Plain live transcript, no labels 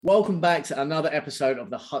Welcome back to another episode of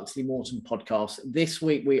the Huxley Morton podcast. This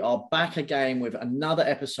week, we are back again with another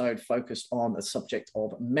episode focused on the subject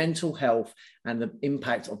of mental health and the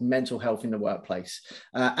impact of mental health in the workplace.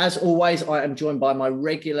 As always, I am joined by my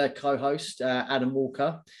regular co-host, Adam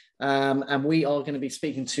Walker, and we are going to be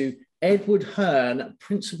speaking to Ed Hearn,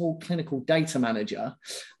 Principal Clinical Data Manager.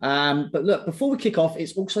 But look, before we kick off,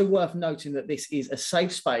 it's also worth noting that this is a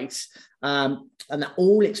safe space and that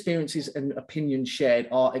all experiences and opinions shared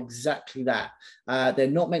are exactly that. They're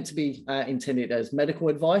not meant to be intended as medical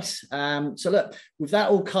advice. So look, with that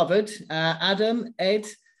all covered, Adam, Ed,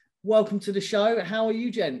 welcome to the show. How are you,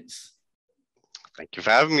 gents? Thank you for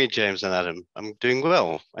having me, James and Adam. I'm doing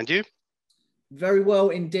well. And you? Very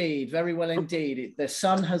well indeed. Very well indeed. The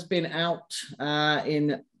sun has been out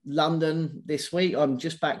in London this week. I'm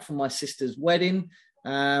just back from my sister's wedding.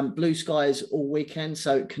 Blue skies all weekend,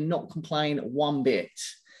 so cannot complain one bit.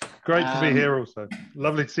 Great to be here also.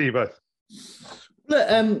 Lovely to see you both. Look,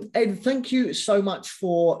 Ed, thank you so much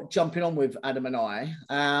for jumping on with Adam and I.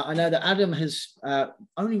 I know that Adam has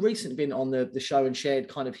only recently been on the show and shared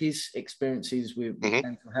kind of his experiences with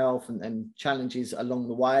mental health and challenges along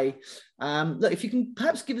the way. Look, if you can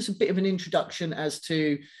perhaps give us a bit of an introduction as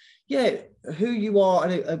to, who you are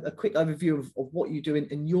and a quick overview of what you do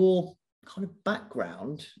in your kind of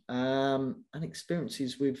background and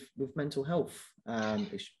experiences with mental health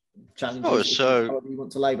challenges, however you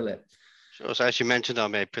want to label it. Sure. So as you mentioned,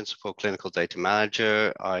 I'm a Principal Clinical Data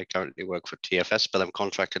Manager. I currently work for TFS, but I'm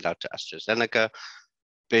contracted out to AstraZeneca.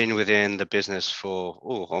 Been within the business for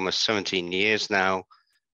almost 17 years now,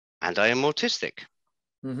 and I am autistic,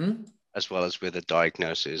 as well as with a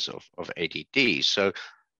diagnosis of ADD. So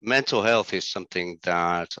mental health is something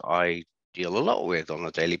that I deal a lot with on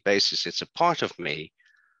a daily basis. It's a part of me.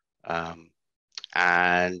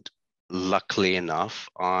 And luckily enough,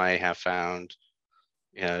 I have found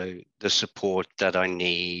the support that I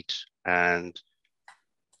need and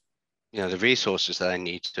the resources that I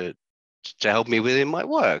need to help me within my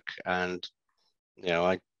work. And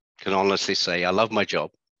I can honestly say I love my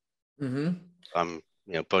job. I'm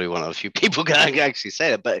probably one of the few people can actually say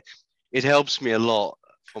that, but it helps me a lot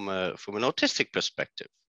from an autistic perspective.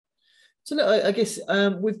 So look, I guess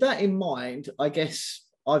with that in mind, I guess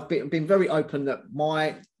I've been very open that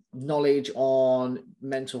my knowledge on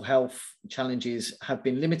mental health challenges have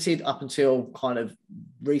been limited up until kind of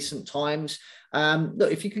recent times.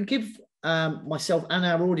 Look, if you can give myself and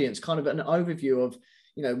our audience kind of an overview of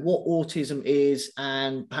what autism is,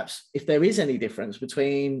 and perhaps if there is any difference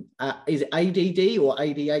between is it ADD or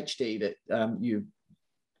ADHD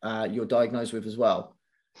that you're diagnosed with as well?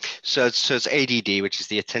 So it's ADD, which is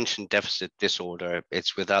the attention deficit disorder.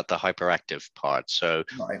 It's without the hyperactive part. So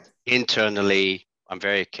internally, I'm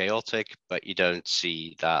very chaotic, but you don't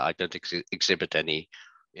see that. I don't exhibit any,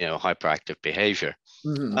 hyperactive behavior.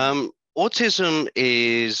 Autism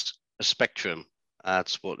is a spectrum.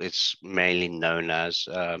 That's what it's mainly known as.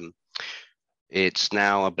 It's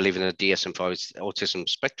now, I believe, in the DSM-5, it's autism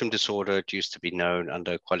spectrum disorder. It used to be known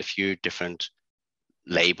under quite a few different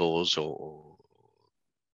labels or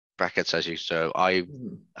brackets, as you so. I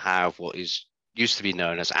have what used to be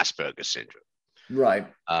known as Asperger's syndrome, right?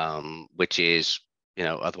 Which is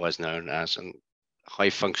otherwise known as high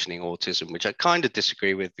functioning autism, which I kind of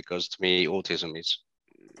disagree with, because to me autism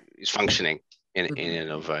is functioning in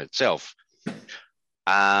and of itself.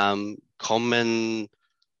 Common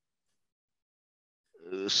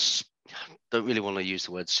don't really want to use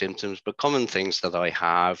the word symptoms, but common things that I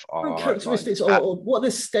have are characteristics, or what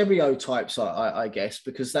the stereotypes are, I guess,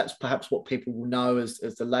 because that's perhaps what people will know as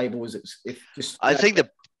the label. I think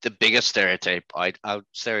the biggest stereotype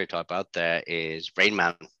out there is Rain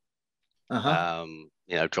Man.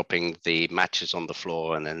 Dropping the matches on the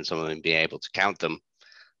floor and then someone being able to count them.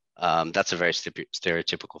 That's a very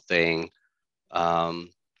stereotypical thing.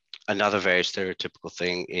 Another very stereotypical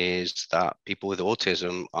thing is that people with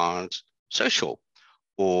autism aren't social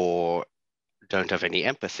or don't have any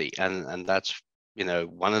empathy. And that's,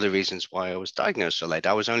 one of the reasons why I was diagnosed so late.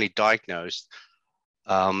 I was only diagnosed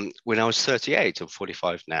when I was 38. I'm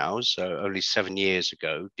 45 now. So only 7 years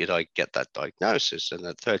ago did I get that diagnosis. And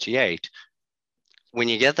at 38, when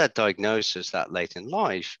you get that diagnosis that late in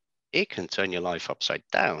life, it can turn your life upside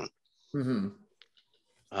down. And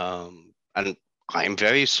I'm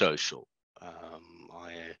very social.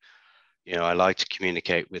 I like to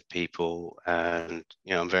communicate with people, and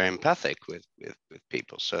I'm very empathic with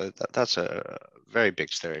people. So that's a very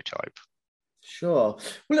big stereotype. Sure.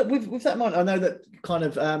 Well, look, with that in mind, I know that kind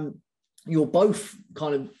of you're both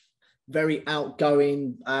kind of very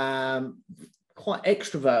outgoing, quite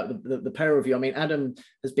extrovert, the pair of you. I mean, Adam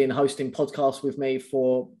has been hosting podcasts with me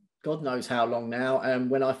for God knows how long now. And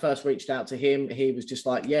when I first reached out to him, he was just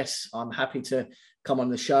like, yes, I'm happy to come on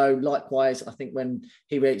the show. Likewise, I think when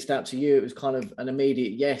he reached out to you, it was kind of an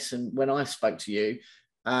immediate yes. And when I spoke to you,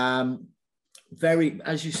 very,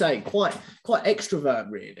 as you say, quite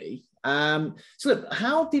extrovert, really. So look,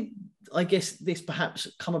 how did, I guess, this perhaps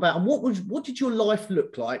come about, and what did your life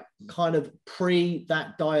look like kind of pre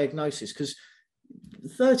that diagnosis? Because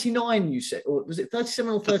 39, you said, or was it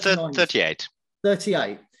 37 or 39? 38.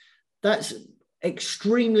 38. That's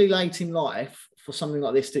extremely late in life for something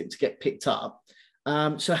like this to get picked up.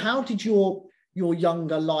 So how did your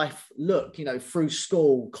younger life look, you know, through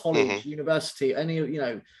school, college, university, any, you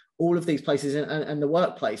know, all of these places, and the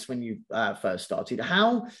workplace when you first started?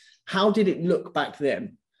 How did it look back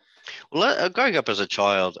then? Well, growing up as a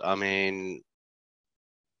child, I mean,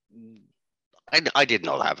 I did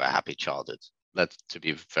not have a happy childhood. To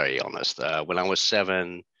be very honest. When I was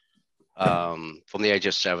 7, from the age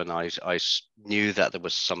of 7, I knew that there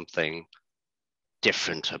was something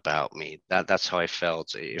different about me. That's how I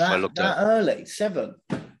felt. If I looked that early, 7.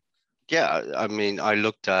 Yeah, I mean, I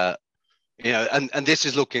looked at, you know, and this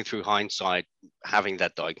is looking through hindsight, having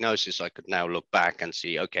that diagnosis, I could now look back and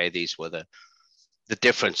see, okay, these were the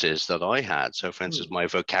differences that I had. So for instance, my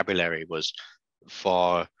vocabulary was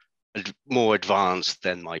far more advanced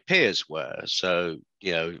than my peers were. So,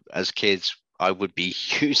 you know, as kids, I would be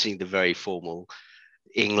using the very formal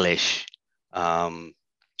English,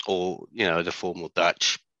 or, you know, the formal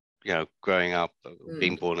Dutch, you know, growing up,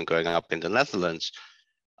 being born and growing up in the Netherlands.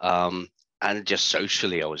 And just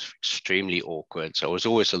socially, I was extremely awkward. So I was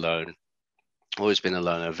always alone, always been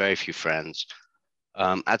alone. I had very few friends.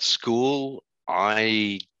 At school,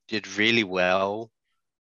 I did really well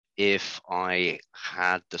if I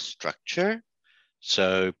had the structure.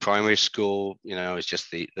 So primary school, you know, is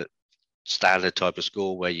just the standard type of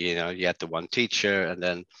school where, you know, you had the one teacher, and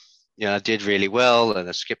then, you know, I did really well and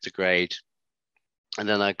I skipped a grade. And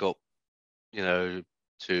then I got, you know,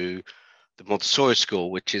 to the Montessori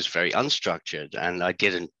school, which is very unstructured, and I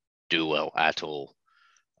didn't do well at all.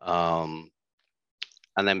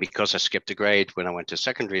 And then because I skipped a grade when I went to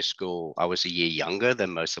secondary school, I was a year younger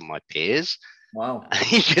than most of my peers. Wow.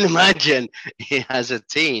 You can imagine, as a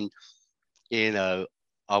teen, you know,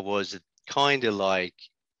 I was kind of like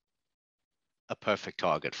a perfect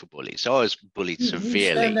target for bullies. So I was bullied severely.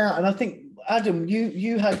 You stand out. And I think, Adam,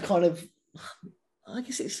 you had kind of, I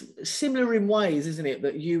guess it's similar in ways, isn't it?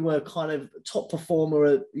 That you were kind of top performer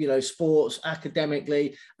at, you know, sports,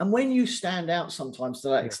 academically. And when you stand out sometimes to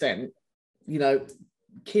that extent, you know,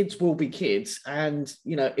 kids will be kids. And,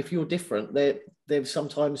 you know, if you're different, there's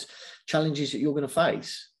sometimes challenges that you're going to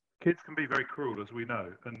face. Kids can be very cruel, as we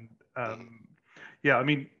know. And yeah, I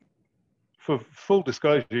mean, for full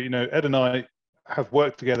disclosure, you know, Ed and I have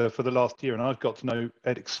worked together for the last year, and I've got to know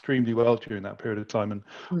Ed extremely well during that period of time. And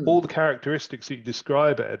all the characteristics that you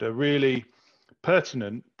describe, Ed, are really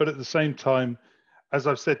pertinent, but at the same time, as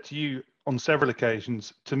I've said to you on several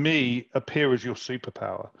occasions, to me, appear as your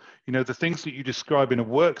superpower. You know, the things that you describe in a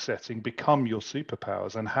work setting become your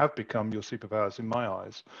superpowers, and have become your superpowers in my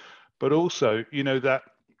eyes. But also, you know, that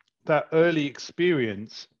early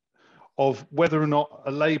experience of whether or not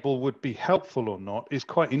a label would be helpful or not is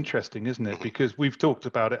quite interesting, isn't it? Because we've talked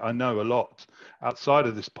about it, I know, a lot outside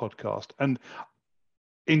of this podcast. And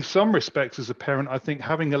in some respects, as a parent, I think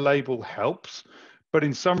having a label helps. But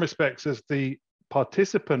in some respects, as the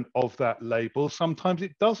participant of that label, sometimes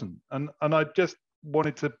it doesn't. And I just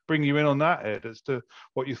wanted to bring you in on that, Ed, as to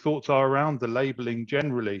what your thoughts are around the labeling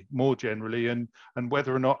generally, more generally, and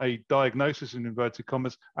whether or not a diagnosis, in inverted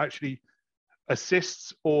commas, actually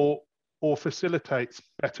assists or facilitates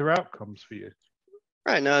better outcomes for you.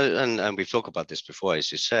 Right. No, and we've talked about this before,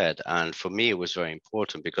 as you said. And for me, it was very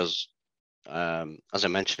important because, as I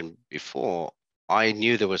mentioned before, I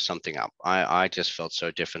knew there was something up. I just felt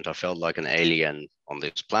so different. I felt like an alien on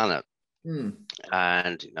this planet.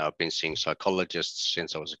 And, you know, I've been seeing psychologists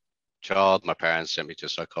since I was a child. My parents sent me to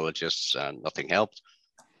psychologists and nothing helped.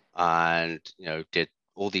 And, you know, did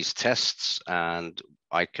all these tests. And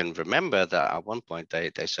I can remember that at one point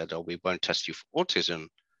they said, oh, we won't test you for autism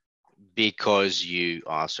because you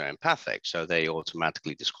are so empathic. So they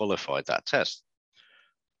automatically disqualified that test.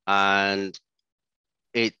 And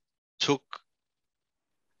it took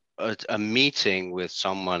a meeting with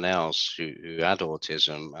someone else who had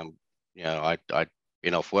autism. And, you know, I'd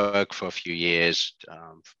been off work for a few years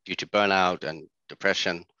due to burnout and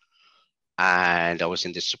depression. And I was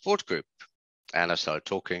in this support group. And I started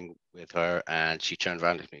talking with her, and she turned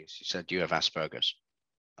around to me. She said, "Do you have Asperger's?"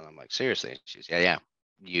 And I'm like, "Seriously?" She said, "Yeah.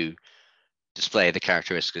 You display the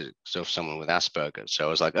characteristics of someone with Asperger's. So I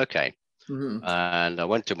was like, okay. Mm-hmm. And I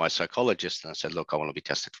went to my psychologist and I said, look, I want to be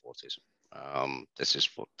tested for autism. This is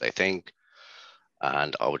what they think.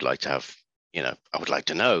 And I would like to have, I would like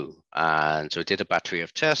to know. And so we did a battery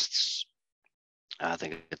of tests. I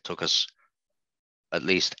think it took us at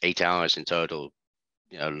least 8 hours in total,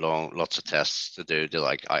 lots of tests to do,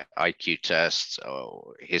 like IQ tests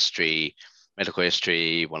or history, medical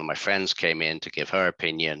history. One of my friends came in to give her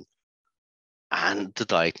opinion, and the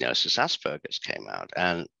diagnosis Asperger's came out.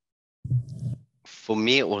 And for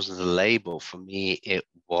me, it wasn't the label. For me, it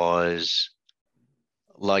was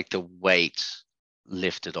like the weight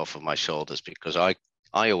lifted off of my shoulders, because I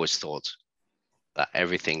always thought that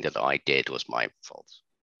everything that I did was my fault.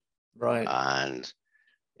 Right. And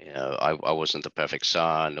I wasn't the perfect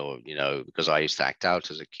son, or because I used to act out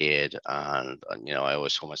as a kid, and I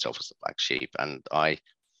always saw myself as the black sheep. And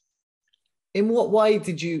in what way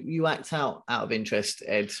did you act out of interest,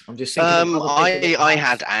 Ed? I'm just thinking. I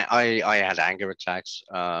had anger attacks.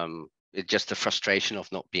 It just the frustration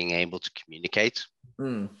of not being able to communicate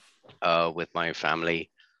with my family.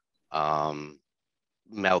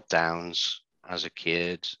 Meltdowns as a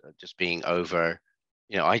kid, just being over.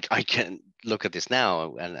 I can look at this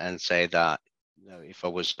now and say that if I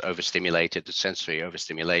was overstimulated, the sensory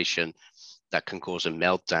overstimulation that can cause a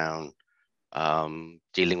meltdown.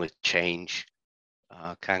 Dealing with change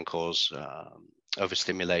can cause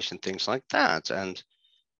overstimulation, things like that. And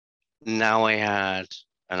now I had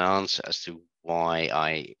an answer as to why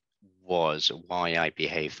I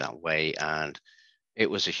behaved that way, and it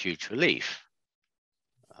was a huge relief.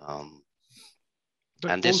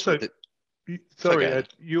 But and this also, sorry, Ed,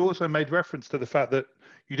 you also made reference to the fact that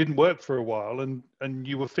you didn't work for a while and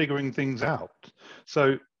you were figuring things out.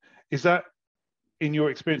 So is that, in your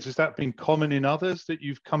experience, has that been common in others that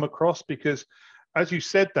you've come across? Because as you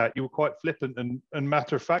said that, you were quite flippant and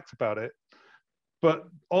matter of fact about it. But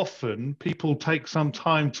often people take some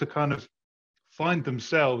time to kind of find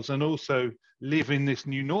themselves and also live in this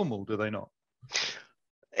new normal, do they not?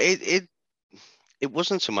 It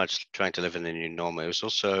wasn't so much trying to live in a new normal. It was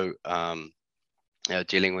also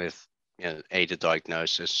dealing with ADD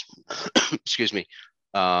diagnosis, excuse me,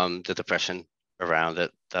 the depression around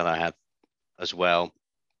it that I had as well.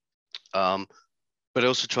 But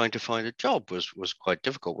also trying to find a job was quite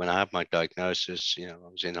difficult. When I had my diagnosis, I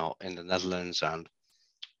was in the Netherlands, and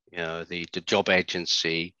the job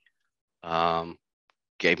agency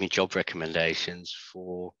gave me job recommendations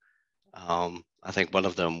for. I think one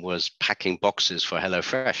of them was packing boxes for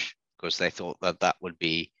HelloFresh, because they thought that would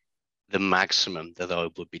be the maximum that I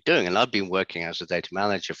would be doing. And I'd been working as a data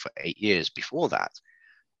manager for 8 years before that.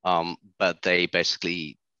 But they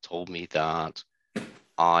basically told me that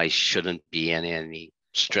I shouldn't be in any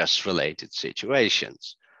stress-related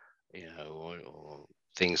situations, or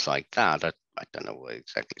things like that. I don't know what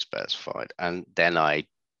exactly specified. And then I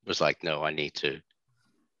was like, no, I need to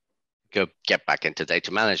get back into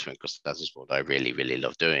data management, because that is what I really, really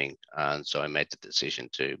love doing. And so I made the decision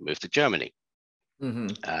to move to Germany. Mm-hmm.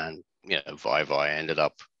 And I ended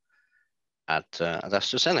up at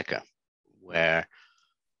AstraZeneca, where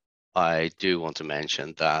I do want to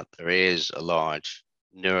mention that there is a large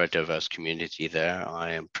neurodiverse community there.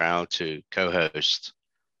 I am proud to co-host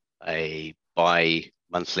a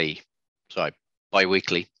bi-weekly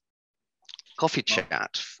coffee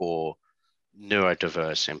chat for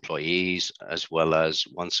neurodiverse employees, as well as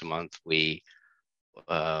once a month we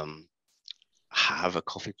have a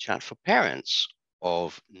coffee chat for parents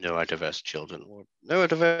of neurodiverse children, or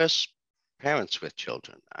neurodiverse parents with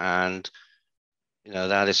children. And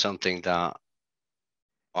that is something that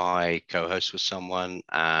I co-host with someone,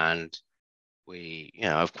 and we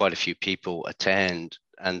have quite a few people attend,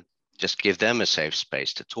 and just give them a safe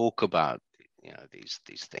space to talk about these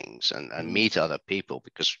things and meet other people.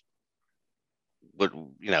 Because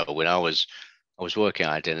when I was working,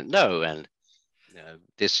 I didn't know, and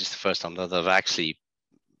this is the first time that I've actually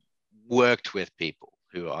worked with people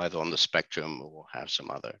who are either on the spectrum or have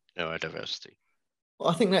some other neurodiversity. Well,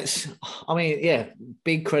 I think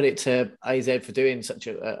big credit to AZ for doing such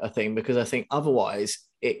a thing, because I think otherwise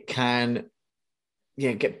it can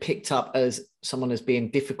get picked up as someone as being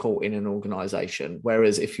difficult in an organization.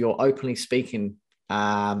 Whereas if you're openly speaking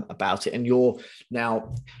about it, and you're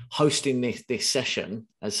now hosting this session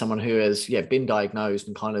as someone who has been diagnosed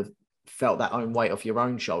and kind of felt that own weight off your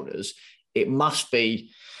own shoulders, it must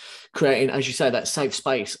be creating, as you say, that safe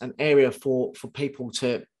space, an area for people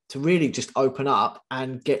to really just open up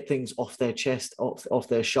and get things off their chest, off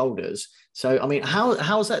their shoulders. So, I mean,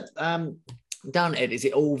 how's that done, Ed? Is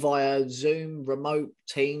it all via Zoom, remote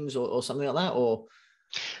Teams, or something like that, or?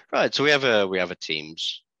 Right. So we have a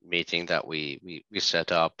Teams meeting that we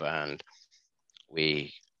set up, and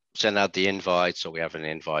we send out the invite. So we have an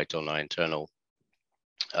invite on our internal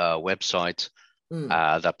website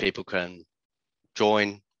that people can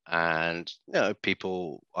join, and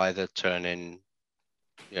people either tune in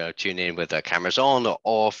with their cameras on or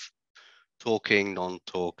off, talking,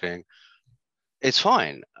 non-talking. It's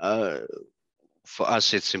fine. For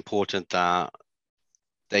us, it's important that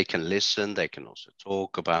they can listen, they can also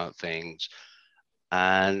talk about things,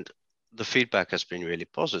 and the feedback has been really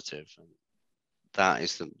positive. And that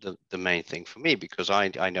is the main thing for me, because I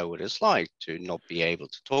know what it's like to not be able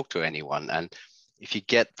to talk to anyone. And if you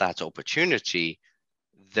get that opportunity,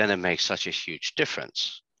 then it makes such a huge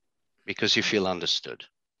difference because you feel understood.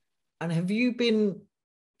 And have you been,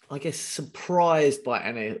 I guess, surprised by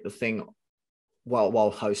anything while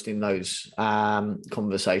hosting those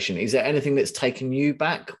conversations? Is there anything that's taken you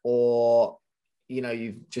back, or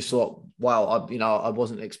you've just thought, wow, I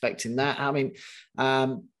wasn't expecting that? I mean,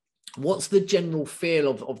 what's the general feel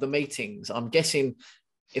of the meetings? I'm guessing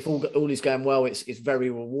if all is going well, it's very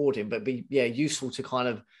rewarding, but useful to kind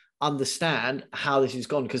of understand how this has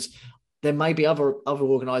gone, because there may be other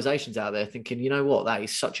organizations out there thinking, you know what, that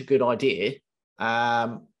is such a good idea.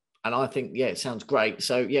 And I think, it sounds great.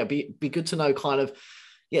 So be good to know kind of,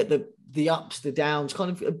 the ups, the downs,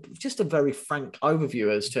 kind of just a very frank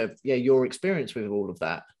overview as to, your experience with all of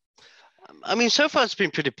that. I mean, so far it's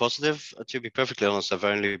been pretty positive. To be perfectly honest, I've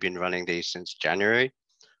only been running these since January.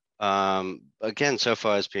 Again, so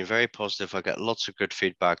far it's been very positive. I get lots of good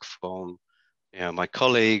feedback from, my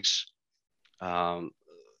colleagues.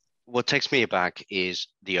 What takes me aback is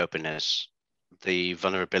the openness, the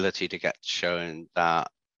vulnerability to get shown that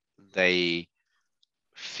they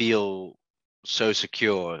feel so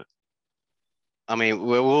secure. I mean,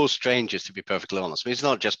 we're all strangers, to be perfectly honest. I mean, it's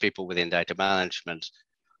not just people within data management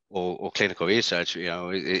or clinical research,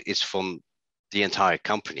 it's from the entire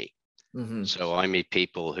company. Mm-hmm. So I meet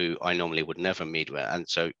people who I normally would never meet with. And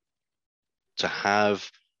so to have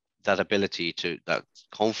that ability, that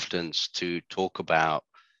confidence to talk about,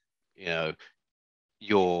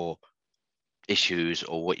 your issues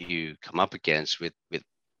or what you come up against with,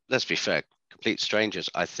 let's be fair, complete strangers,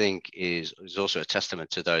 I think is also a testament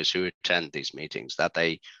to those who attend these meetings, that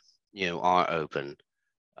they, are open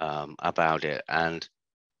about it. And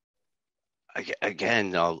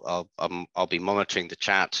again, I'll be monitoring the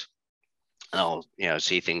chat, and I'll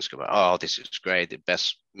see things go, oh, this is great, the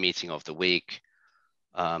best meeting of the week,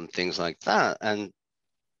 things like that. And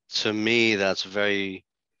to me, that's very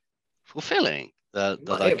fulfilling that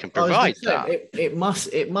I can provide that. It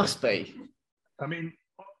must be. I mean,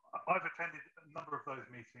 I've attended a number of those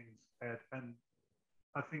meetings, Ed, and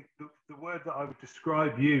I think the word that I would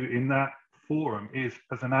describe you in that forum is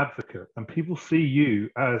as an advocate. And people see you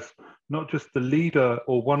as not just the leader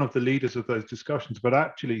or one of the leaders of those discussions, but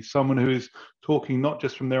actually someone who is talking not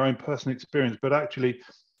just from their own personal experience, but actually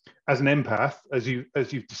as an empath, as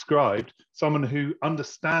you've described, someone who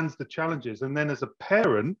understands the challenges. And then as a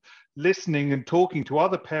parent, listening and talking to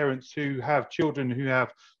other parents who have children who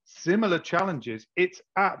have similar challenges, it's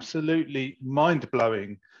absolutely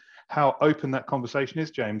mind-blowing how open that conversation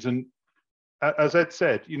is, James. And as Ed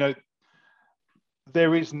said,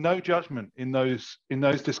 there is no judgment in those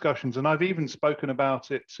discussions. And I've even spoken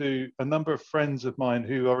about it to a number of friends of mine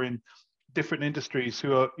who are in different industries,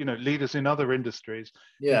 who are leaders in other industries,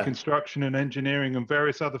 in construction and engineering and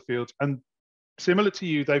various other fields. And similar to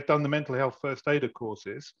you, they've done the mental health first aider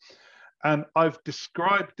courses. And I've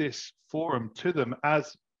described this forum to them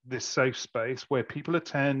as this safe space where people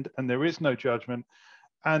attend and there is no judgment.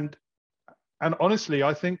 And honestly,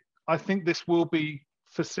 I think this will be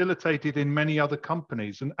facilitated in many other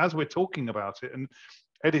companies. And as we're talking about it, and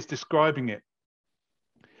Ed is describing it,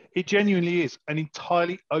 it genuinely is an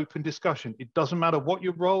entirely open discussion. It doesn't matter what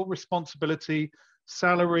your role, responsibility,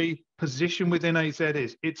 salary, position within AZ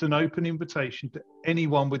is. It's an open invitation to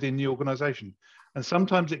anyone within the organization. And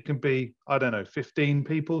sometimes it can be, 15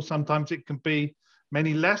 people. Sometimes it can be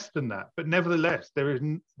many less than that. But nevertheless, there is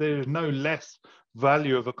no less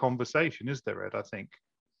value of a conversation, is there, Ed, I think?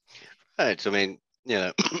 Right. I mean,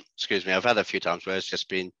 excuse me, I've had a few times where it's just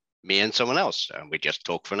been me and someone else, and we just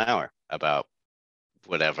talk for an hour about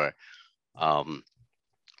whatever.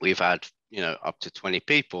 We've had up to 20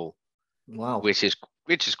 people. Wow. which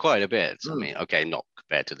is quite a bit. I mean, okay, not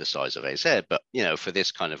compared to the size of AZ, but for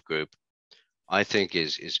this kind of group, I think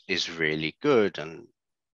is really good. And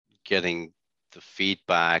getting the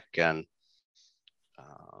feedback and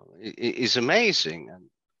is amazing. And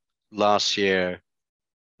last year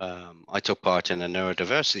I took part in a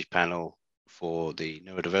neurodiversity panel for the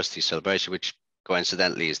neurodiversity celebration, which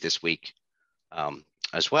coincidentally is this week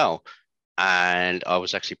as well. And I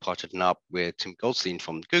was actually partnering up with Tim Goldstein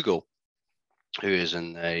from Google, who is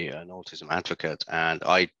an autism advocate. And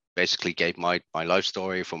I basically gave my life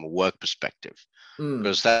story from a work perspective,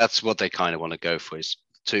 because that's what they kind of want to go for, is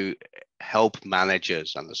to help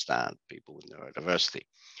managers understand people with neurodiversity.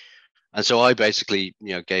 And so I basically,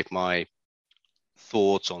 gave my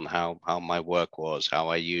thoughts on how my work was, how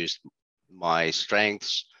I used my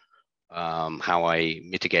strengths, how I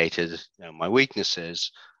mitigated my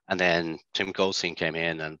weaknesses. And then Tim Goldstein came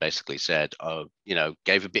in and basically said,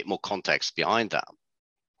 gave a bit more context behind that.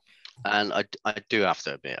 And I do have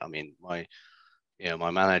to admit, I mean, my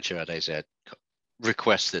manager at AZ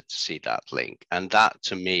requested to see that link, and that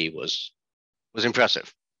to me was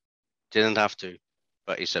impressive. Didn't have to,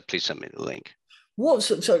 but he said, please send me the link.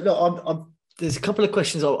 There's a couple of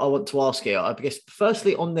questions I want to ask here. I guess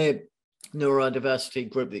firstly, on the neurodiversity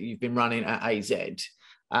group that you've been running at AZ,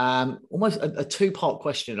 almost a two-part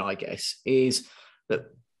question, I guess, is that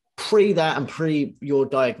pre that and pre your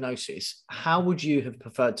diagnosis, how would you have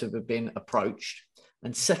preferred to have been approached?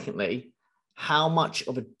 And secondly, how much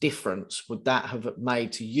of a difference would that have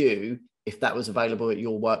made to you if that was available at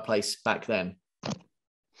your workplace back then?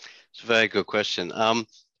 It's a very good question.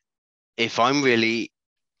 If I'm really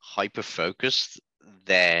hyper-focused,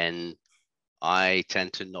 then I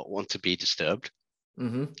tend to not want to be disturbed.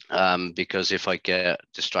 Because if I get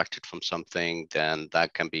distracted from something, then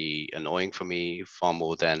that can be annoying for me far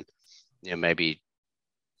more than maybe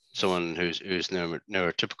someone who's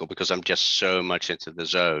neurotypical, because I'm just so much into the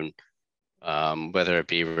zone, whether it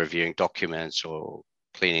be reviewing documents or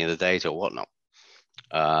cleaning the data or whatnot.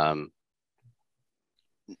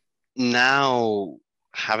 Now,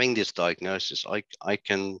 having this diagnosis, I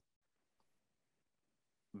can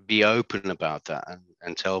be open about that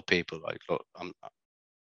and tell people, like, look,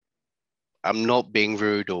 I'm not being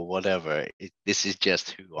rude or whatever. This is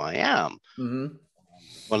just who I am.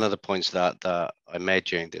 One of the points that I made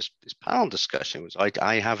during this panel discussion was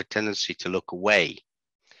I have a tendency to look away.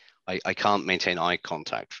 I can't maintain eye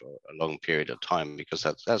contact for a long period of time, because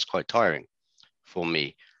that's quite tiring for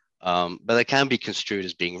me. But it can be construed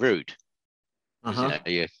as being rude.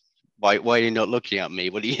 Why are you not looking at me?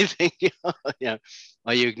 What do you think?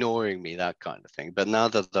 Are you ignoring me? That kind of thing. But now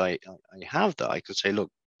that I have that, I can say, look,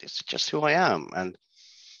 this is just who I am. And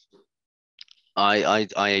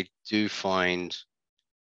I do find,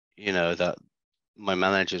 that my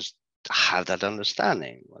managers have that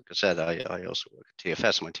understanding. Like I said, I also work at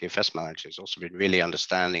TFS. My TFS manager has also been really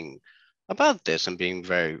understanding about this and being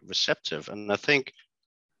very receptive. And I think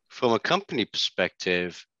from a company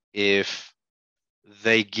perspective, if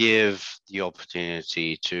they give the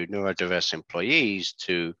opportunity to neurodiverse employees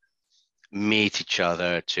to meet each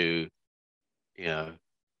other, to,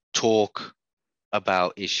 talk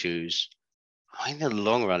about issues, in the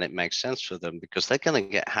long run, it makes sense for them, because they're going to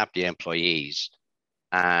get happy employees,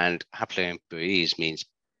 and happy employees means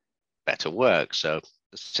better work. So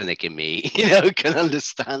the cynic in me, can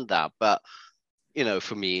understand that. But,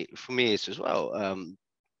 for me, it's as well.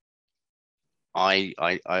 I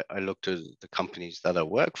look to the companies that I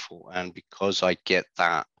work for, and because I get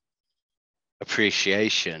that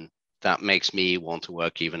appreciation, that makes me want to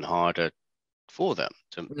work even harder for them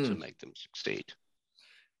to make them succeed.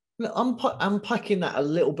 Unpacking that a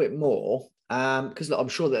little bit more, because I'm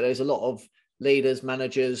sure that there's a lot of leaders,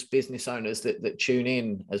 managers, business owners that tune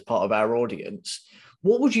in as part of our audience.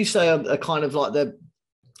 What would you say are kind of like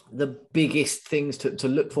the biggest things to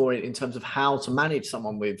look for in terms of how to manage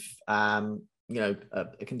someone with a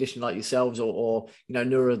condition like yourselves, or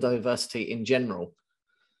neurodiversity in general?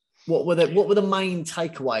 What were the main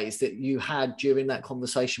takeaways that you had during that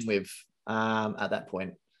conversation with at that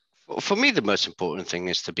point? For me, the most important thing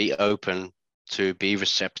is to be open, to be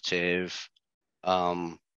receptive.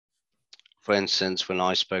 For instance, when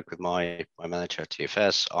I spoke with my manager at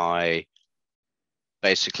TFS, I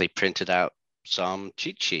basically printed out some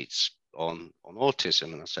cheat sheets on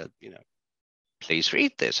autism, and I said, please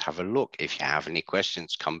read this, have a look. If you have any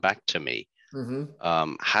questions, come back to me.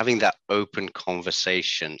 Having that open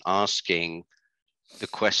conversation, asking the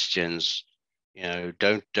questions,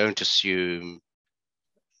 don't assume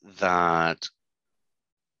that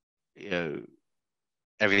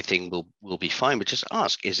everything will be fine, but just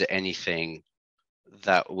ask, is there anything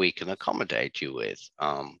that we can accommodate you with?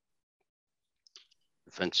 For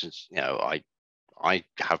instance, I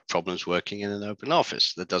have problems working in an open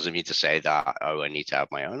office. That doesn't mean to say that, I need to have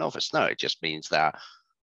my own office. No, it just means that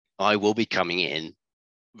I will be coming in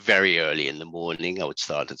very early in the morning. I would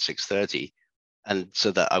start at 6:30, and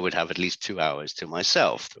so that I would have at least 2 hours to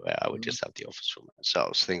myself, where I would just have the office for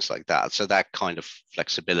myself, things like that. So that kind of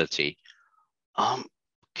flexibility.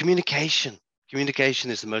 Communication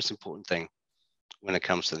is the most important thing when it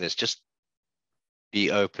comes to this. Just be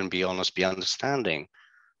open, be honest, be understanding.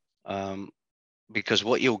 Because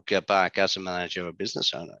what you'll get back as a manager or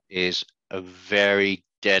business owner is a very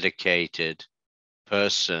dedicated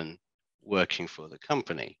person working for the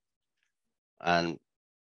company. And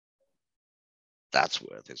that's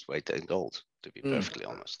worth its weight in gold, to be perfectly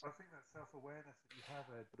honest. I think that self-awareness that you have,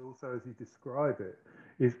 Ed, but also as you describe it,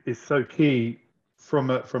 is so key from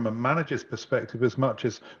a manager's perspective as much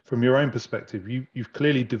as from your own perspective. You've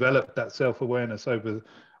clearly developed that self-awareness over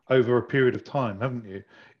a period of time, haven't you,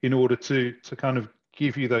 in order to kind of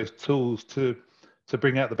give you those tools to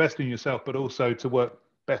bring out the best in yourself, but also to work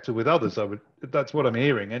better with others. That's what I'm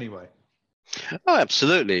hearing anyway. Oh,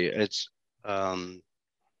 absolutely. It's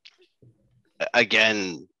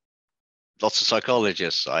again, lots of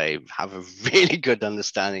psychologists. I have a really good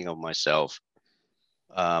understanding of myself.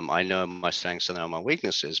 I know my strengths and I know my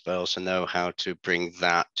weaknesses, but I also know how to bring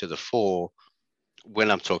that to the fore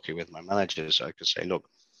when I'm talking with my managers. I could say, look,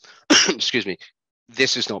 excuse me,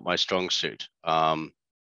 this is not my strong suit.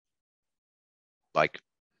 Like,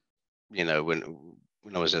 you know, when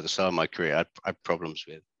I was at the start of my career, I had problems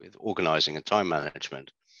with organizing and time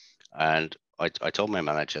management. And I told my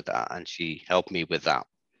manager that, and she helped me with that.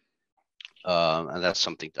 And that's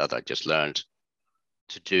something that I just learned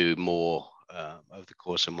to do more over the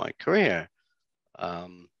course of my career.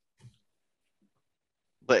 But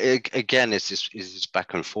again, it's this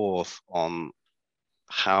back and forth on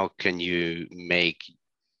how can you make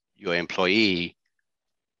your employee,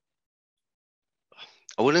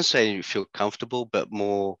 I wouldn't say feel comfortable, but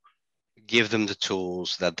more give them the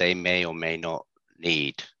tools that they may or may not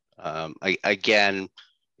need. Again,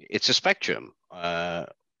 it's a spectrum.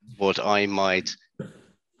 What I might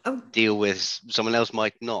deal with, someone else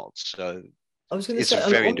might not. So I was going to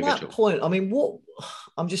say, on that point, I mean, what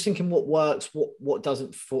I'm just thinking, what works, what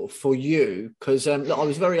doesn't for you? Because I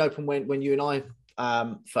was very open when you and I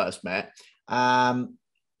first met.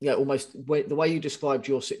 Almost the way you described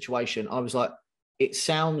your situation, I was like, it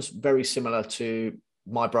sounds very similar to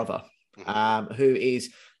my brother, who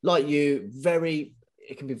is like you,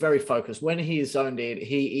 it can be very focused. When he is zoned in,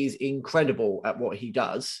 he is incredible at what he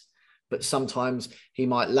does, but sometimes he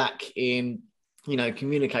might lack in,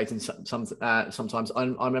 communicating sometimes. I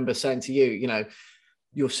remember saying to you,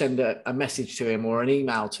 you'll send a message to him or an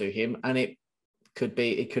email to him, and it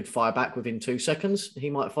could fire back within 2 seconds. He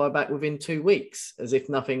might fire back within 2 weeks, as if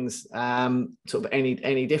nothing's sort of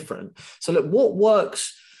any different. So look, what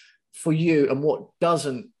works for you and what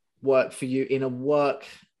doesn't work for you in a work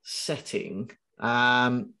setting?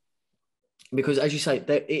 Because as you say,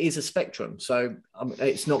 it is a spectrum. So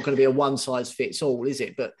it's not going to be a one size fits all, is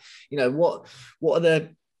it? But what are the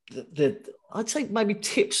I'd say maybe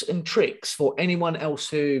tips and tricks for anyone else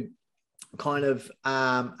who kind of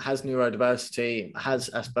has neurodiversity, has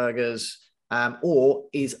Asperger's, or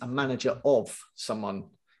is a manager of someone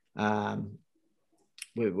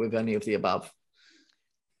with any of the above?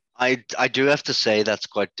 I do have to say that's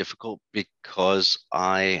quite difficult, because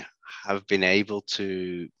I have been able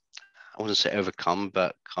to, I wouldn't say overcome,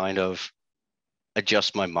 but kind of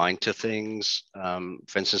adjust my mind to things.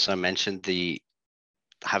 For instance, I mentioned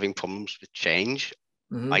having problems with change.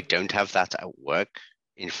 I don't have that at work.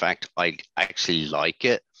 In fact, I actually like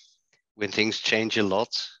it when things change a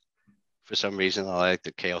lot. For some reason, I like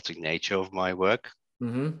the chaotic nature of my work.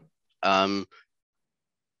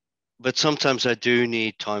 But sometimes I do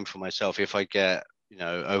need time for myself. If I get,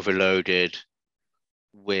 overloaded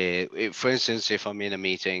with, for instance, if I'm in a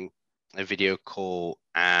meeting, a video call,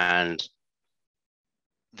 and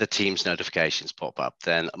the Teams notifications pop up,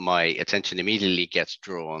 then my attention immediately gets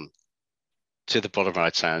drawn to the bottom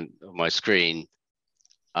right side of my screen.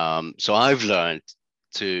 So I've learned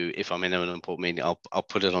to, if I'm in an important meeting, I'll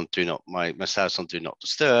put it on my status on do not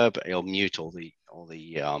disturb. I'll mute all the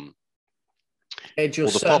Ed, you're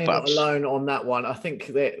certainly not alone on that one. I think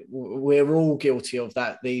that we're all guilty of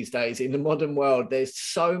that these days. In the modern world, there's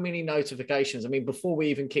so many notifications. I mean, before we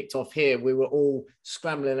even kicked off here, we were all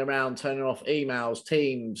scrambling around, turning off emails,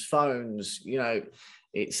 Teams, phones.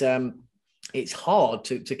 It's hard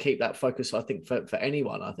to keep that focus, I think, for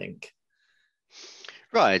anyone, I think.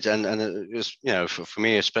 Right. And it's, for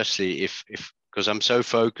me, especially if because I'm so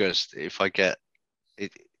focused, if I get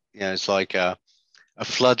it, it's like a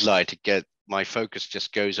floodlight. My focus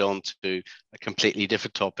just goes on to a completely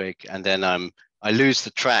different topic, and then I lose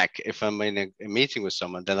the track. If I'm in a meeting with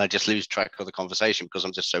someone, then I just lose track of the conversation because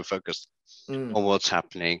I'm just so focused on what's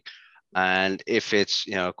happening. And if it's,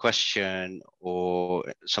 a question or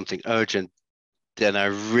something urgent, then I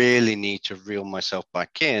really need to reel myself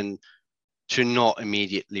back in to not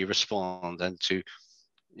immediately respond, and to,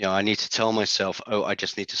 I need to tell myself, oh, I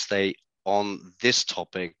just need to stay on this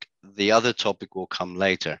topic. The other topic will come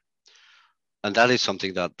later. And that is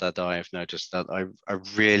something that I have noticed, that I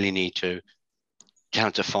really need to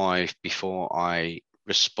count to 5 before I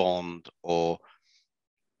respond, or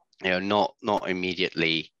not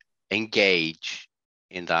immediately engage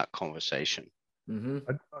in that conversation. Mm-hmm.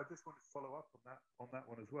 I just want to follow up on that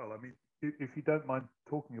one as well. I mean, if you don't mind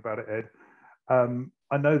talking about it, Ed,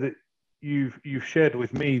 I know that you've shared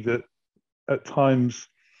with me that at times,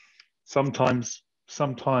 sometimes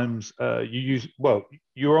you use, well,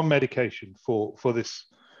 you're on medication for these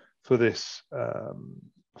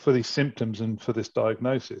symptoms and for this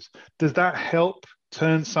diagnosis. Does that help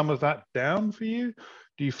turn some of that down for you?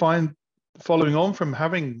 Do you find, following on from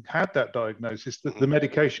having had that diagnosis, that the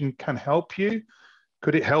medication can help you?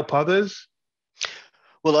 Could it help others?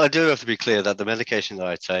 Well, I do have to be clear that the medication that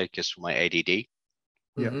I take is for my ADD.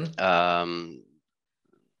 Yeah.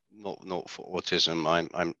 Not for autism.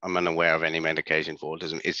 I'm unaware of any medication for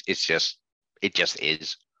autism. It just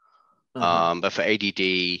is. But for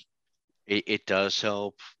ADD, it does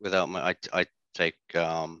help. Without I take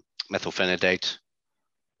methylphenidate,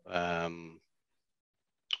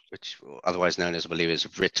 which otherwise known as, I believe, is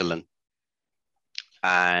Ritalin.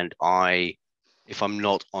 And if I'm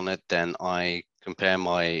not on it, then I compare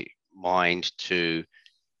my mind to,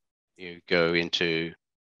 go into,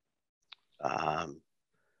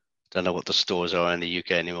 don't know what the stores are in the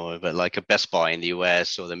UK anymore, but like a Best Buy in the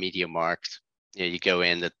US or the Media Markt. You go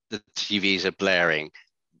in, the TVs are blaring.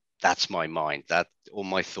 That's my mind. That all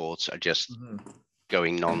my thoughts are just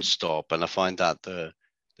going nonstop. And I find that the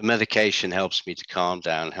medication helps me to calm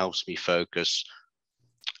down, helps me focus,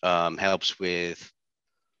 helps with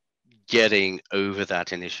getting over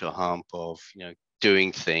that initial hump of,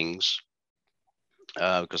 doing things,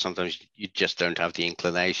 because sometimes you just don't have the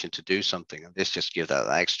inclination to do something, and this just gives that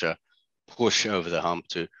extra push over the hump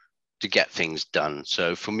to get things done.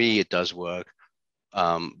 So for me, it does work.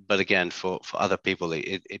 But again, for other people,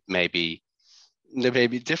 it may be, there may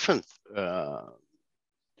be different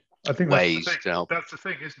I think ways to help. That's the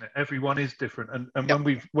thing, isn't it? Everyone is different, and yep.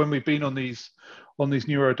 when we've been on these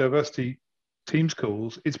neurodiversity Teams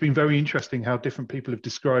calls, it's been very interesting how different people have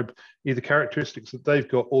described either characteristics that they've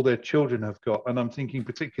got or their children have got. And I'm thinking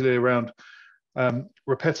particularly around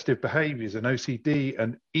repetitive behaviors and OCD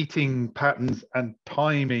and eating patterns and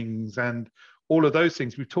timings and all of those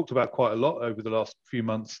things we've talked about quite a lot over the last few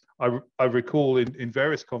months. I recall in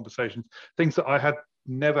various conversations, things that I had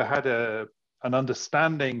never had an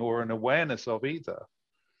understanding or an awareness of either.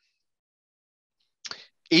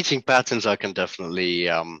 Eating patterns, I can definitely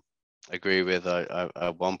agree with.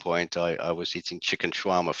 At one point, I was eating chicken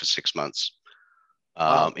shawarma for 6 months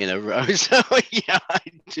in a row. So yeah, I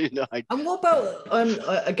do know. And what about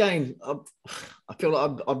again? I feel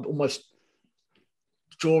like I'm almost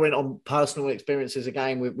drawing on personal experiences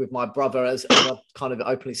again with my brother, as I kind of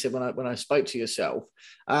openly said when I spoke to yourself.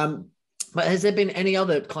 But has there been any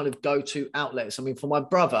other kind of go-to outlets? I mean, for my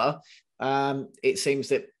brother, it seems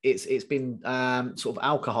that it's been sort of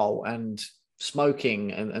alcohol and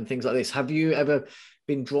smoking and things like this. Have you ever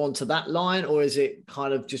been drawn to that line, or is it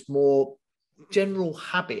kind of just more general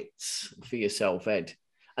habits for yourself, Ed?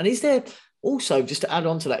 And is there also, just to add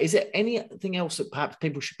on to that, is there anything else that perhaps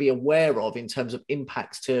people should be aware of in terms of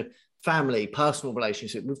impacts to family, personal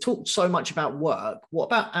relationships? We've talked so much about work. What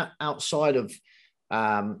about outside of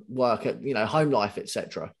work, at home life,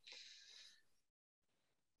 etc.?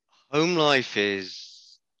 Home life is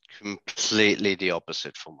completely the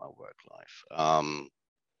opposite from my work life.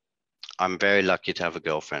 I'm very lucky to have a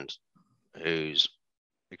girlfriend who's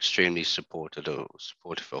extremely supportive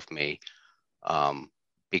of me,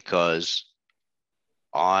 because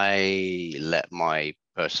I let my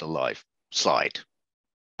personal life slide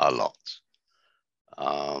a lot.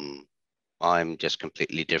 I'm just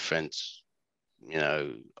completely different.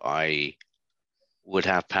 I would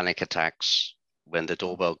have panic attacks when the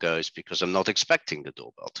doorbell goes because I'm not expecting the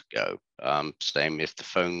doorbell to go. Same if the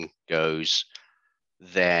phone goes,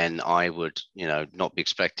 then I would, not be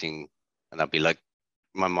expecting, and I'd be like,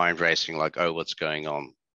 my mind racing, like, oh, what's going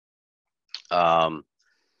on?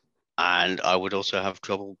 And I would also have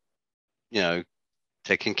trouble,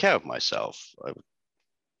 taking care of myself. I would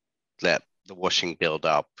let the washing build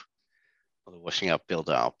up, or the washing up build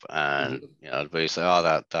up, and I'd be say,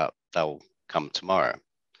 oh, that will come tomorrow.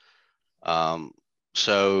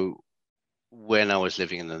 So when I was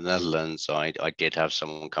living in the Netherlands, I did have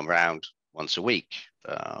someone come around once a week.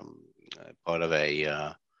 part of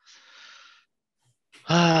a,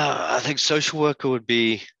 I think social worker would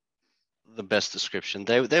be the best description.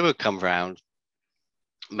 They would come around,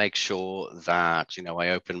 make sure that, you know, I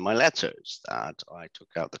opened my letters, that I took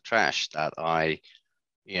out the trash, that I,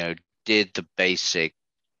 you know, did the basic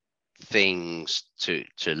things to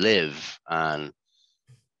live. And,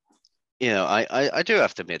 you know, I do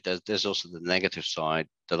have to admit there's also the negative side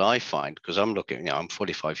that I find, because I'm looking, you know, I'm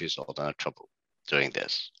 45 years old and I have trouble doing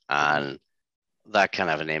this. And that can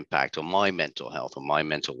have an impact on my mental health, or my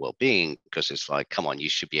mental well-being, because it's like, come on, you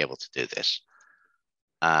should be able to do this.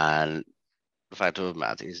 And the fact of the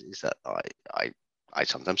matter is that I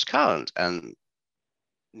sometimes can't. And,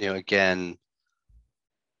 you know, again,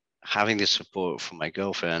 having this support from my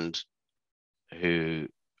girlfriend, who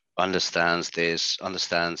understands this,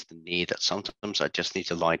 understands the need that sometimes I just need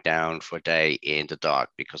to lie down for a day in the dark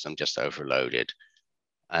because I'm just overloaded.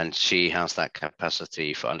 And she has that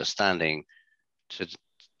capacity for understanding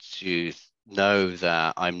to know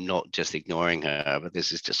that I'm not just ignoring her, but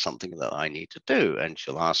this is just something that I need to do. And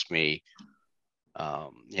she'll ask me,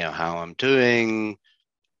 you know, how I'm doing.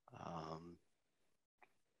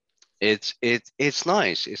 It's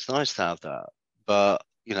nice. It's nice to have that. But,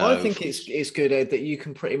 you know, I think it's good, Ed, that you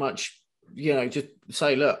can pretty much, you know, just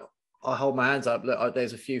say, look, I hold my hands up. Look,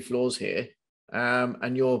 there's a few flaws here,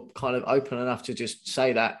 and you're kind of open enough to just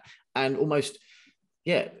say that, and almost,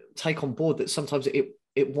 yeah, take on board that sometimes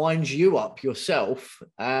it winds you up yourself,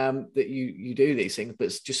 that you do these things,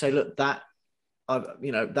 but just say, look, that,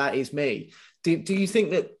 you know, that is me. Do you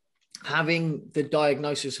think that having the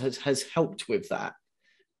diagnosis has helped with that?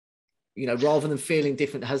 You know, rather than feeling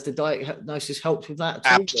different, has the diagnosis helped with that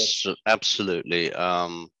too? Absolutely. I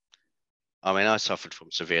mean, I suffered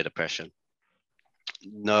from severe depression.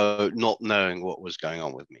 Not knowing what was going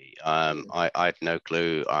on with me. I had no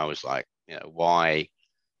clue. I was like, you know, why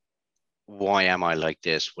am I like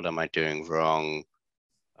this? What am I doing wrong?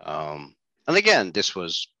 And again, this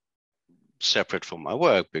was separate from my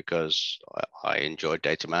work, because I enjoy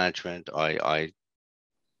data management. I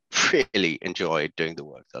really enjoy doing the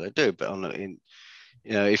work that I do. But you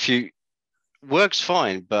know, if you work's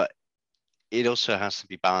fine, but it also has to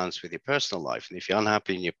be balanced with your personal life. And if you're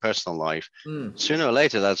unhappy in your personal life, sooner or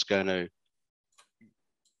later, that's going to,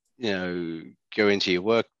 you know, go into your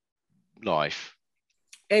work life.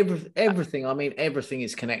 Everything. I mean, everything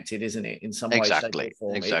is connected, isn't it? In some way, shape, or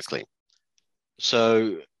form. Exactly.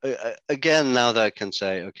 So again, now that I can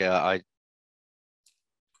say, okay,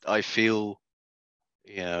 I feel,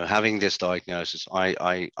 you know, having this diagnosis,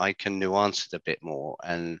 I can nuance it a bit more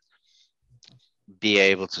and be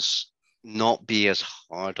able to not be as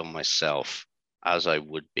hard on myself as I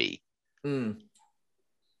would be. And,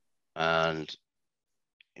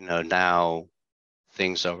 you know, now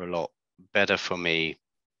things are a lot better for me,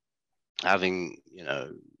 having, you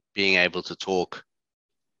know, being able to talk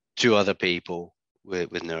to other people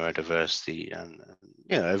with neurodiversity, and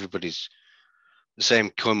you know, everybody's the same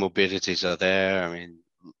comorbidities are there. I mean,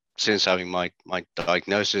 since having my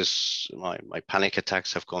diagnosis, my panic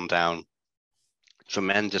attacks have gone down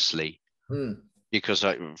tremendously, because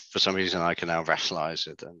for some reason I can now rationalize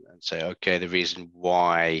it and say, okay, the reason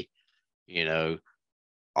why, you know,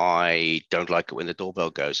 I don't like it when the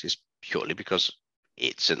doorbell goes is purely because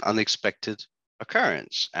it's an unexpected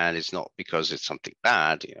occurrence, and it's not because it's something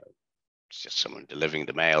bad. You know, it's just someone delivering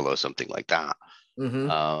the mail or something like that.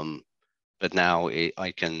 But now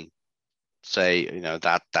I can say, you know,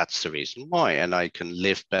 that's the reason why, and I can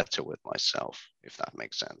live better with myself, if that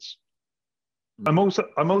makes sense. I'm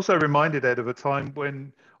also reminded, Ed, of a time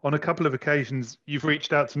when, on a couple of occasions, you've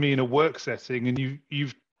reached out to me in a work setting, and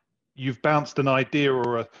you've bounced an idea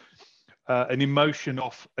or an emotion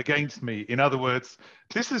off against me. In other words,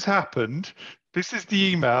 this has happened. This is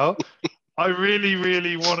the email. I really,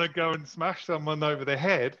 really want to go and smash someone over the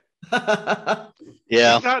head.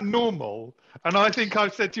 Yeah. Is that normal? And I think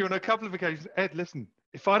I've said to you on a couple of occasions, Ed, listen,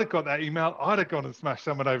 if I'd have got that email, I'd have gone and smashed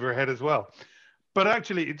someone over the head as well. But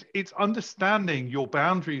actually, it's understanding your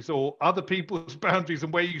boundaries or other people's boundaries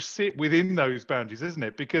and where you sit within those boundaries, isn't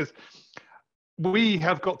it? Because we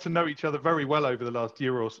have got to know each other very well over the last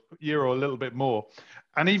year or a little bit more.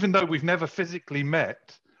 And even though we've never physically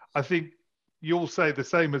met, I think you'll say the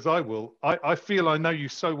same as I will. I feel I know you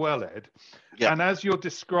so well, Ed. Yeah. And as you're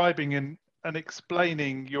describing and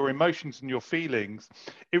explaining your emotions and your feelings,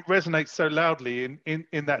 it resonates so loudly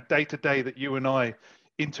in that day-to-day that you and I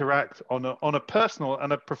interact on a personal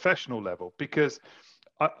and a professional level, because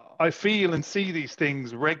I feel and see these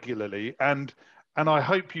things regularly, and I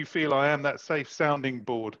hope you feel I am that safe sounding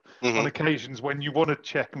board on occasions when you want to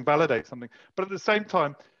check and validate something. But at the same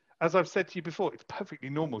time, as I've said to you before, it's perfectly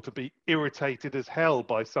normal to be irritated as hell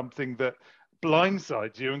by something that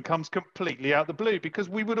blindsides you and comes completely out the blue, because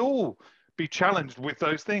we would all be challenged with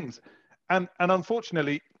those things. And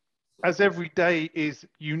unfortunately, as every day is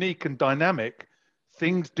unique and dynamic,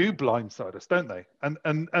 things do blindside us, don't they?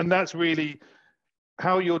 And that's really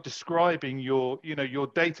how you're describing your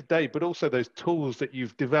day-to-day, but also those tools that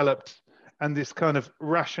you've developed and this kind of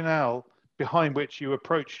rationale behind which you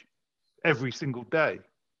approach every single day.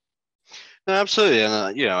 No, absolutely. And,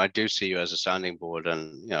 I do see you as a sounding board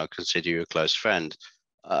and, consider you a close friend.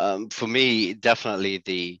 For me, definitely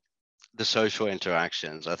the social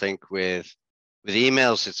interactions. I think with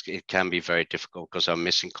emails, it can be very difficult because I'm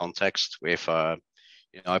missing context. If I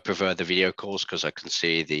prefer the video calls because I can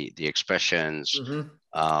see the expressions.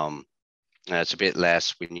 It's a bit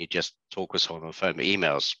less when you just talk with someone on the phone. But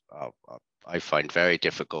emails, I find very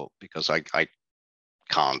difficult because I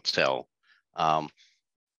can't tell.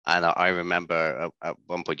 And I remember at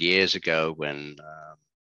one point years ago when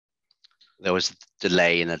there was a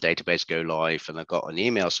delay in a database go live, and I got an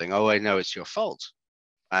email saying, "Oh, I know it's your fault."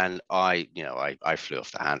 And I flew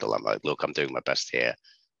off the handle. I'm like, "Look, I'm doing my best here."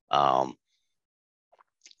 And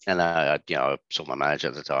I saw my manager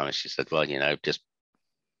at the time, and she said, "Well, just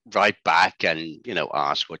write back and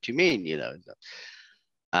ask what you mean."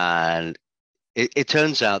 And it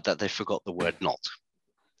turns out that they forgot the word "not."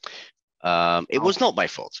 It was not my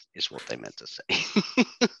fault, is what they meant to say.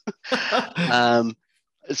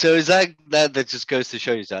 So is that just goes to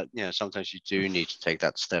show you that sometimes you do need to take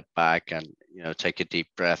that step back and take a deep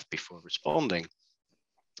breath before responding.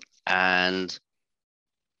 And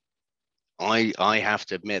I have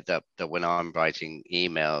to admit that when I'm writing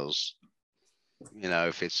emails,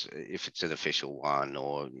 if it's an official one,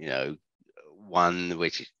 or one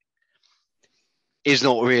which is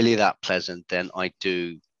not really that pleasant, then I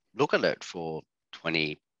do look at it for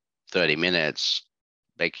 20, 30 minutes,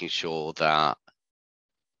 making sure that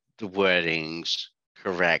the wording's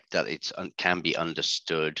correct, that it can be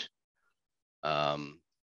understood,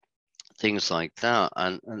 things like that.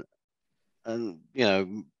 And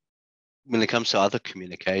when it comes to other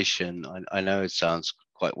communication, I know it sounds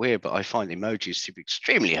quite weird, but I find emojis to be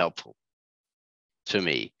extremely helpful to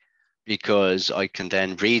me, because I can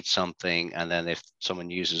then read something, and then if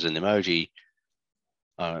someone uses an emoji,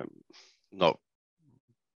 not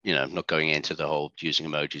going into the whole using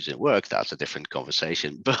emojis at work, that's a different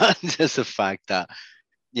conversation. But just the fact that,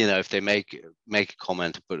 if they make a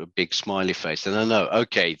comment and put a big smiley face, then I know,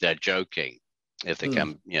 okay, they're joking. If they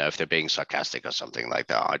can, if they're being sarcastic or something like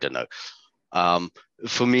that, I don't know.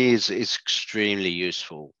 For me, it's extremely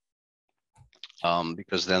useful,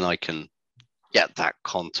 because then I can get that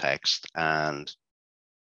context, and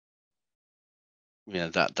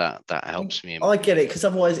that helps me. I get it, because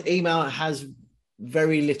otherwise email has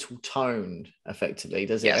very little tone, effectively,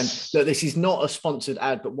 does it? Yes. And look, this is not a sponsored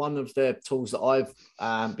ad, but one of the tools that I've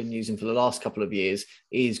been using for the last couple of years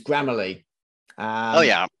is Grammarly.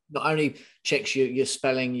 Not only checks your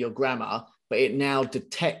spelling, your grammar, but it now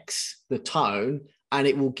detects the tone, and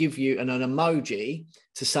it will give you an emoji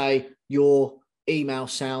to say your email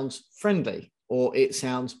sounds friendly or it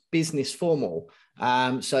sounds business formal.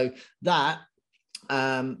 So that,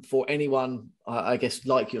 for anyone, I guess,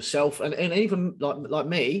 like yourself, and even like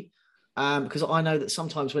me, because I know that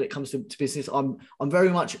sometimes when it comes to business, I'm very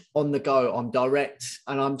much on the go. I'm direct,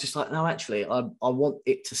 and I'm just like, no, actually, I want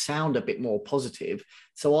it to sound a bit more positive.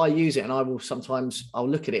 So I use it, and I'll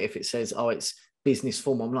look at it. If it says, oh, it's business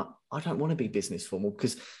formal, I'm like, I don't want to be business formal,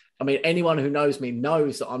 because I mean, anyone who knows me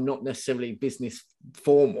knows that I'm not necessarily business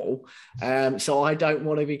formal. So I don't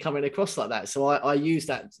want to be coming across like that. So I use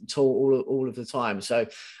that tool all of the time. So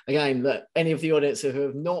again, that any of the audience who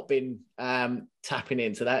have not been tapping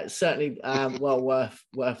into that, it's certainly well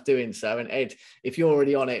worth doing so. And Ed, if you're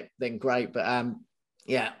already on it, then great. But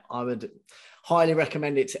I would highly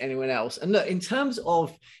recommend it to anyone else. And look, in terms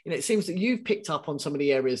of, it seems that you've picked up on some of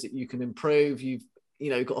the areas that you can improve. You've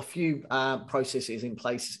got a few processes in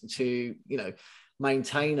place to,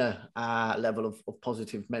 maintain a level of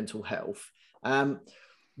positive mental health.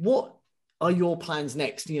 What are your plans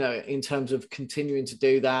next, in terms of continuing to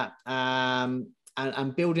do that,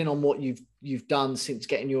 and building on what you've done since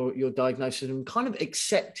getting your diagnosis, and kind of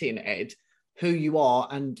accepting, Ed, who you are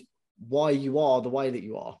and why you are the way that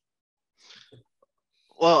you are?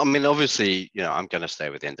 Well, I mean, obviously, I'm going to stay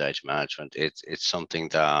within data management. It's something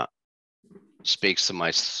that speaks to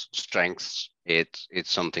my strengths.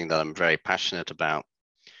 It's something that I'm very passionate about.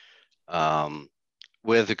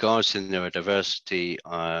 With regards to neurodiversity,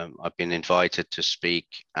 I've been invited to speak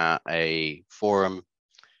at a forum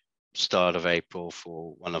start of April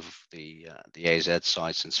for one of the AZ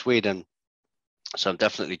sites in Sweden. So I'm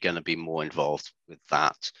definitely going to be more involved with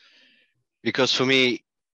that, because for me,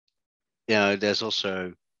 there's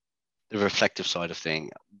also the reflective side of thing.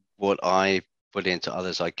 What I put into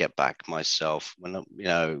others, I get back myself.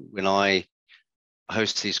 When I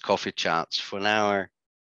host these coffee chats for an hour,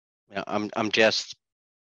 I'm just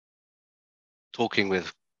talking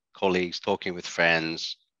with colleagues, talking with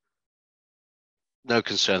friends, no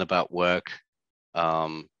concern about work.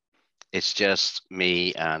 It's just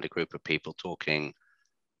me and a group of people talking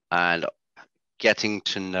and getting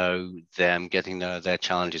to know them, getting to know their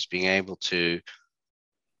challenges, being able to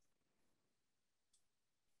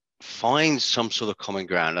find some sort of common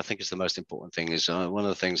ground. I think is the most important thing. Is one of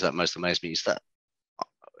the things that most amazed me is that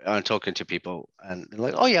I'm talking to people and they're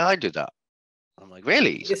like, oh yeah, I do that. I'm like,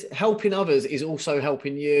 really? Helping others is also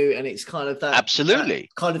helping you, and it's kind of that absolutely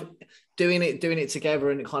that kind of doing it together,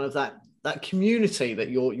 and kind of that community that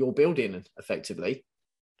you're building effectively.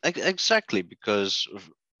 Exactly, because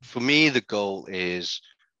for me the goal is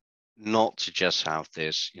not to just have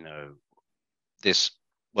this, this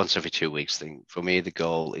once every 2 weeks thing. For me, the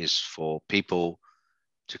goal is for people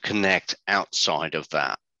to connect outside of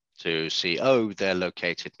that, to see, oh, they're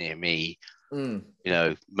located near me.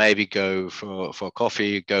 Maybe go for a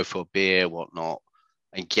coffee, go for a beer, whatnot,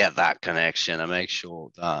 and get that connection and make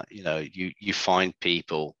sure that, you find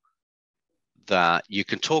people that you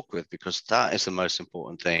can talk with, because that is the most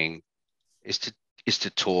important thing, is to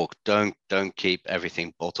talk. Don't keep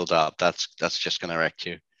everything bottled up. That's just going to wreck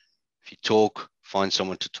you. If you talk, find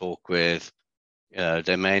someone to talk with.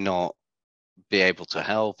 They may not be able to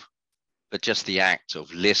help, but just the act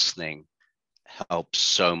of listening helps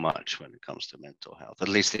so much when it comes to mental health, at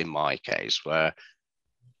least in my case, where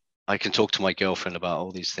I can talk to my girlfriend about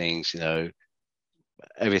all these things,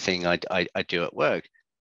 everything I do at work.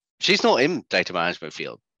 She's not in data management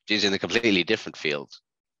field. She's in a completely different field.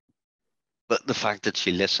 But the fact that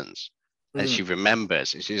she listens and she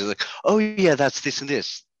remembers, and she's like, oh yeah, that's this and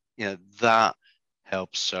this, that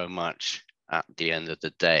helps so much at the end of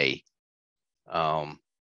the day.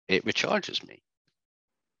 It recharges me.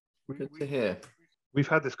 Good to hear. We've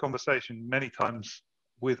had this conversation many times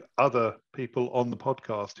with other people on the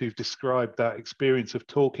podcast who've described that experience of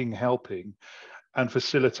talking, helping, and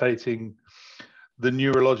facilitating the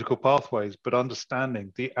neurological pathways, but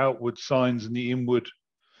understanding the outward signs and the inward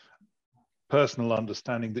personal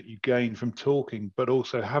understanding that you gain from talking, but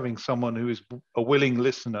also having someone who is a willing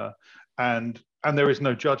listener, and there is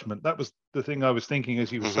no judgment. That was the thing I was thinking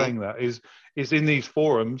as you were saying that, is in these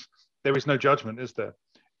forums, there is no judgment, is there?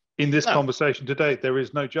 In this conversation today, there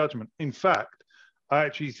is no judgment. In fact, I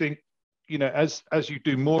actually think, as you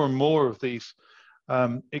do more and more of these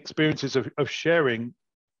experiences of sharing,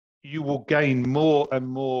 you will gain more and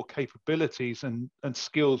more capabilities and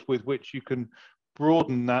skills with which you can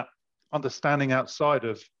broaden that understanding outside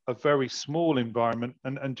of a very small environment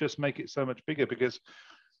and just make it so much bigger. Because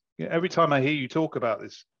every time I hear you talk about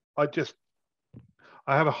this,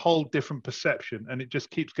 I have a whole different perception, and it just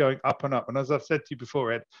keeps going up and up. And as I've said to you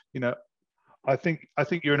before, Ed, I think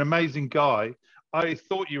you're an amazing guy. I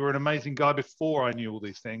thought you were an amazing guy before I knew all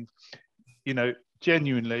these things.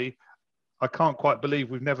 Genuinely, I can't quite believe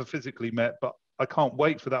we've never physically met, but I can't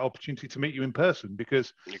wait for that opportunity to meet you in person,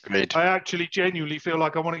 because Agreed. I actually genuinely feel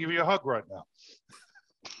like I want to give you a hug right now.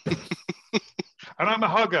 And I'm a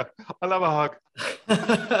hugger. I love a hug.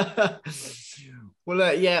 Well,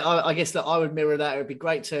 I guess that I would mirror that. It would be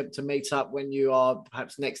great to meet up when you are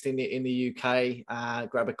perhaps next in the UK,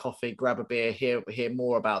 grab a coffee, grab a beer, hear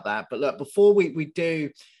more about that. But look, before we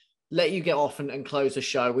do let you get off and close the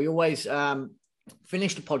show, we always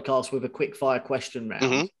finish the podcast with a quick fire question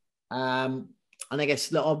round. And I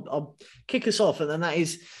guess I'll kick us off, and then that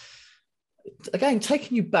is, again,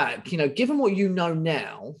 taking you back, given what you know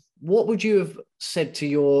now, what would you have said to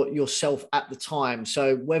yourself at the time?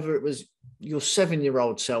 So whether it was your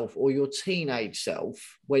 7-year-old self or your teenage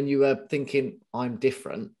self, when you were thinking, I'm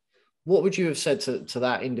different, what would you have said to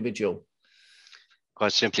that individual?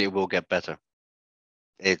 Quite simply, it will get better.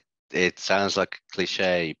 It sounds like a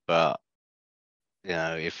cliche, but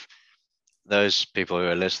if those people who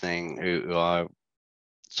are listening who are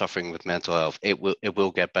suffering with mental health, it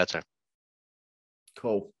will get better.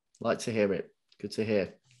 Cool. Like to hear it. Good to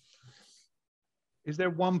hear. Is there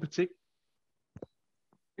one particular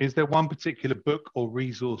book or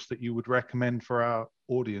resource that you would recommend for our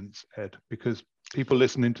audience, Ed? Because people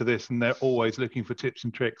listening to this, and they're always looking for tips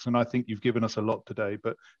and tricks, and I think you've given us a lot today,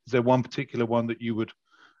 but is there one particular one that you would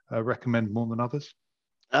recommend more than others?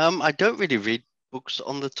 I don't really read books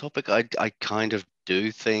on the topic. I kind of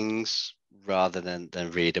do things rather than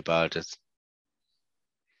read about it.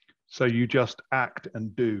 So you just act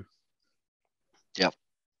and do. Yep.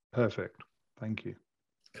 Perfect. Thank you.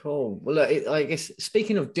 Cool. Well, look, I guess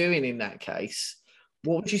speaking of doing in that case,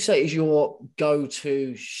 what would you say is your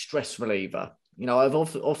go-to stress reliever? You know, I've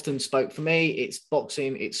often spoke, for me, it's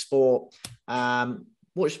boxing, it's sport.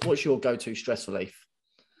 What's your go-to stress relief?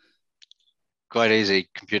 Quite easy,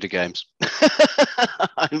 computer games.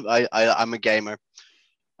 I'm a gamer,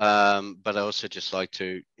 but I also just like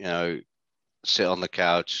to, sit on the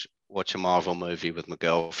couch, watch a Marvel movie with my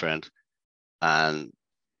girlfriend, and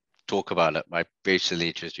talk about it. I recently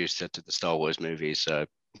introduced her to the Star Wars movies, so.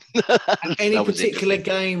 And any particular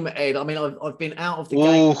game, Ed? I mean, I've been out of the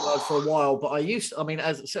gaming world for a while, but certainly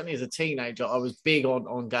as a teenager, I was big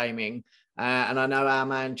on gaming. And I know our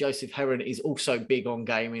man Joseph Heron is also big on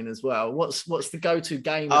gaming as well. What's the go-to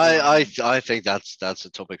game? I think that's a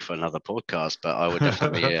topic for another podcast, but I would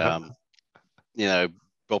definitely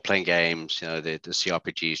role-playing games, the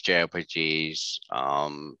CRPGs,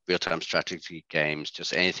 JRPGs, real-time strategy games,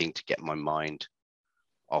 just anything to get my mind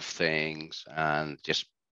off things and just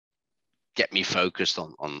get me focused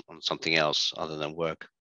on something else other than work.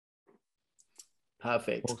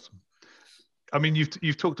 Perfect. Awesome. I mean,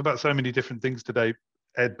 you've talked about so many different things today,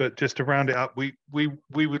 Ed, but just to round it up, we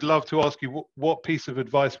would love to ask you what piece of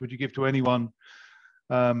advice would you give to anyone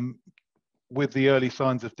with the early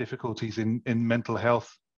signs of difficulties in mental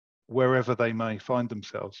health, wherever they may find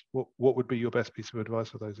themselves? What would be your best piece of advice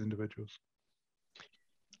for those individuals?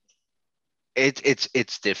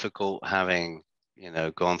 It's difficult, having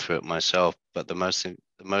gone through it myself, but the most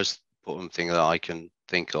important thing that I can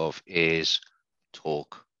think of is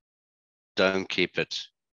talk. Don't keep it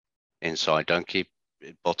inside. Don't keep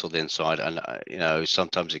it bottled inside. And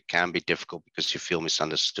sometimes it can be difficult because you feel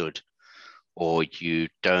misunderstood, or you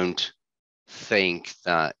don't think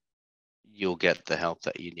that you'll get the help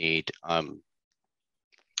that you need.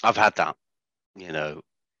 I've had that,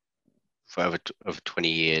 for over 20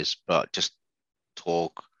 years, but just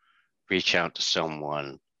talk, reach out to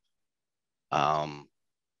someone.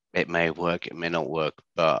 It may work, it may not work,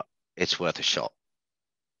 but it's worth a shot.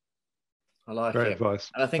 I like Great it. advice.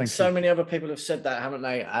 And I think many other people have said that, haven't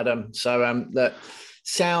they, Adam? So look,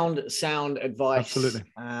 sound advice. Absolutely.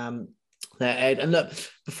 There, Ed. And look,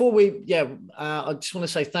 before I just want to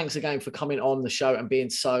say thanks again for coming on the show and being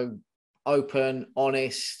so open,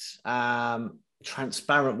 honest,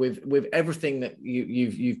 transparent with everything that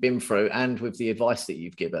you've been through and with the advice that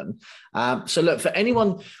you've given. So look, for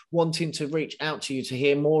anyone wanting to reach out to you to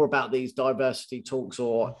hear more about these diversity talks,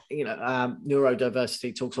 or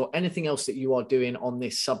neurodiversity talks, or anything else that you are doing on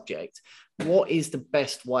this subject, what is the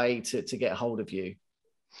best way to get a hold of you?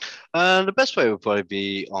 The best way would probably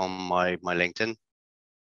be on my LinkedIn.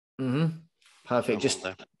 Mm-hmm. Perfect. Just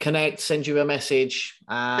connect, send you a message,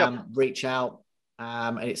 reach out.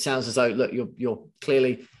 And it sounds as though, look, you're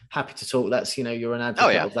clearly happy to talk. That's, you're an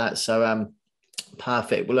advocate of that. So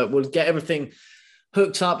perfect. Well, look, we'll get everything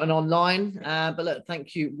hooked up and online. But look,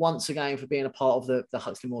 thank you once again for being a part of the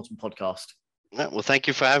Huxley Morton podcast. Well, thank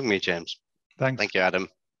you for having me, James. Thanks. Thank you, Adam.